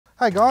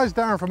Hey guys,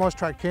 Darren from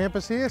Austrack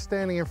Campus here,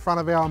 standing in front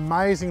of our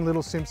amazing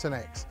little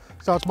Simpson-X.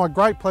 So it's my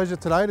great pleasure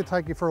today to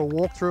take you for a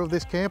walkthrough of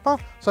this camper.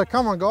 So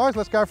come on guys,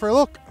 let's go for a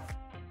look.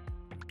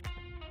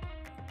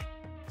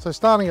 So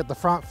starting at the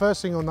front,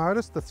 first thing you'll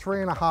notice, the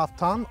 3.5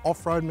 tonne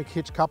off-road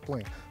McHitch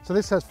coupling. So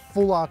this has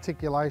full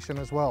articulation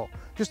as well.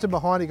 Just in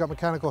behind, you've got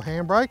mechanical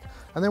handbrake,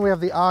 and then we have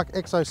the Arc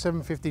XO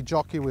 750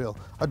 jockey wheel,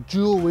 a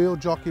dual wheel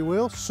jockey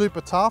wheel,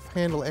 super tough,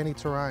 handle any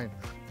terrain.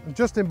 And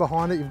just in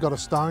behind it, you've got a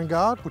stone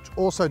guard, which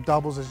also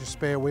doubles as your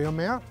spare wheel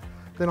mount.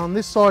 Then on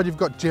this side, you've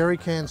got jerry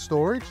can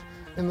storage.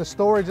 In the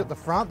storage at the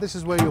front, this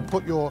is where you'll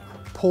put your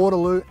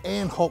portaloo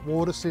and hot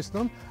water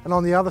system. And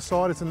on the other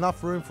side, it's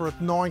enough room for a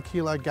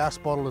 9-kilo gas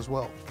bottle as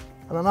well.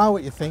 And I know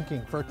what you're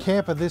thinking, for a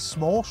camper this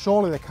small,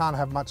 surely they can't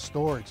have much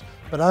storage.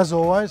 But as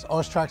always,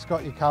 Austrack's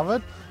got you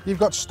covered. You've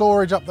got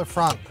storage up the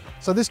front.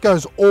 So this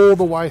goes all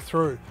the way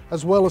through,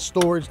 as well as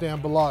storage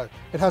down below.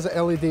 It has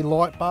a LED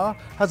light bar,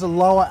 has a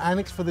lower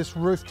annex for this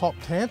rooftop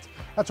tent.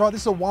 That's right,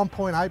 this is a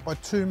 1.8 by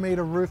 2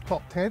 metre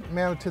rooftop tent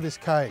mounted to this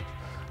cage.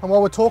 And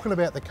while we're talking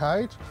about the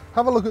cage,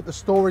 have a look at the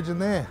storage in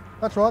there.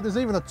 That's right, there's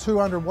even a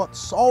 200-watt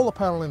solar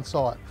panel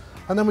inside.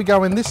 And then we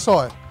go in this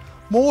side,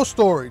 more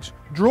storage,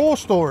 drawer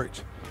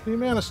storage. The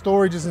amount of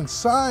storage is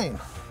insane.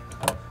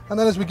 And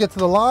then as we get to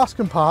the last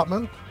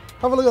compartment,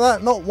 have a look at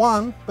that, not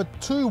one, but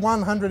 2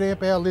 100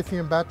 amp hour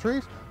lithium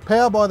batteries,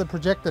 powered by the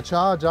projector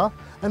charger,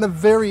 and a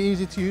very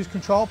easy to use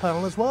control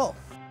panel as well.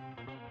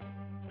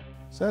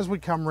 So as we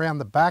come around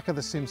the back of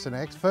the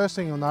Simpson-X, first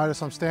thing you'll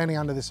notice, I'm standing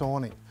under this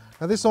awning.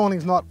 Now this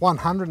awning's not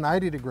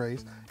 180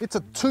 degrees, it's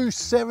a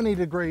 270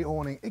 degree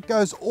awning. It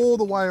goes all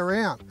the way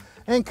around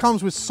and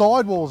comes with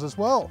sidewalls as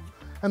well.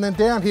 And then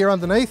down here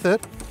underneath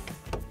it,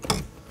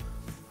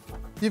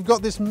 you've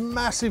got this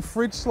massive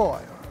fridge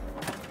slide.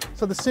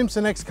 So the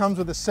Simpson-X comes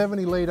with a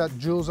 70 litre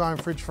dual zone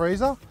fridge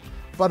freezer,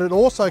 but it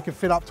also can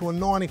fit up to a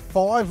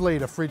 95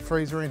 litre fridge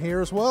freezer in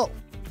here as well.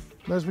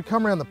 Now as we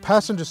come around the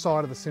passenger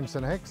side of the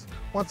Simpson-X,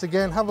 once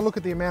again, have a look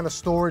at the amount of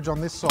storage on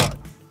this side.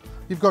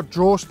 You've got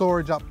drawer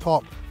storage up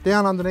top.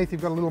 Down underneath,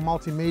 you've got a little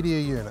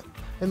multimedia unit.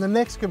 In the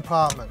next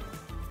compartment,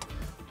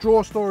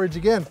 drawer storage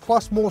again,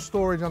 plus more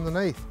storage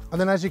underneath. And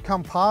then as you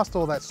come past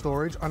all that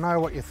storage, I know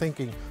what you're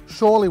thinking.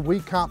 Surely we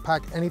can't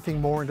pack anything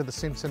more into the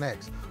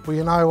Simpson-X. Well,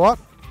 you know what?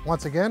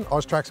 Once again,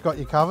 Austrack's got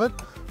you covered.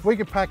 We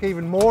could pack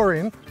even more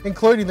in,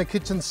 including the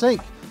kitchen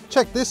sink.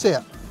 Check this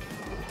out.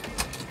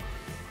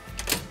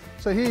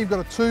 So here you've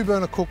got a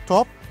 2-burner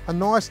cooktop, a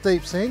nice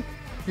deep sink.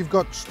 You've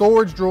got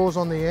storage drawers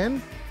on the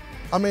end.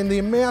 I mean, the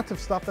amount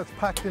of stuff that's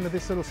packed into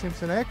this little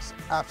Simpson-X,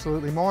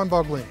 absolutely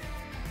mind-boggling.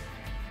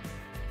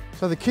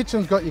 So the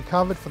kitchen's got you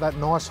covered for that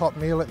nice hot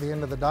meal at the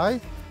end of the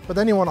day, but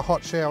then you want a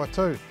hot shower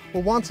too.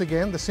 Well, once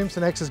again, the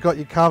Simpson-X has got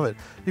you covered.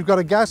 You've got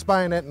a gas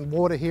bayonet and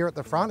water here at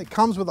the front. It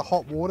comes with a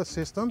hot water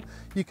system.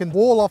 You can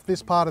wall off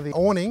this part of the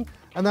awning,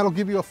 and that'll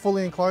give you a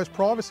fully enclosed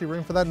privacy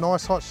room for that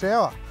nice hot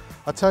shower.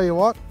 I tell you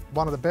what,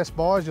 one of the best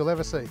buys you'll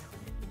ever see.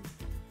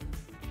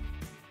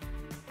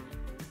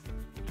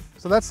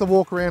 So that's the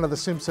walk around of the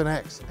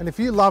Simpson-X. And if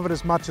you love it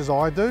as much as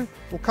I do,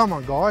 well come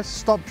on guys,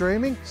 stop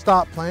dreaming,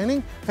 start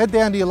planning, head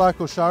down to your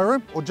local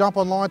showroom or jump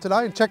online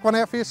today and check one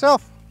out for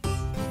yourself.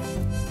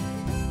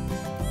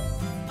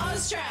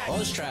 Austrack.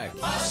 Austrack.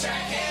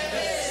 Austrack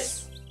Campus.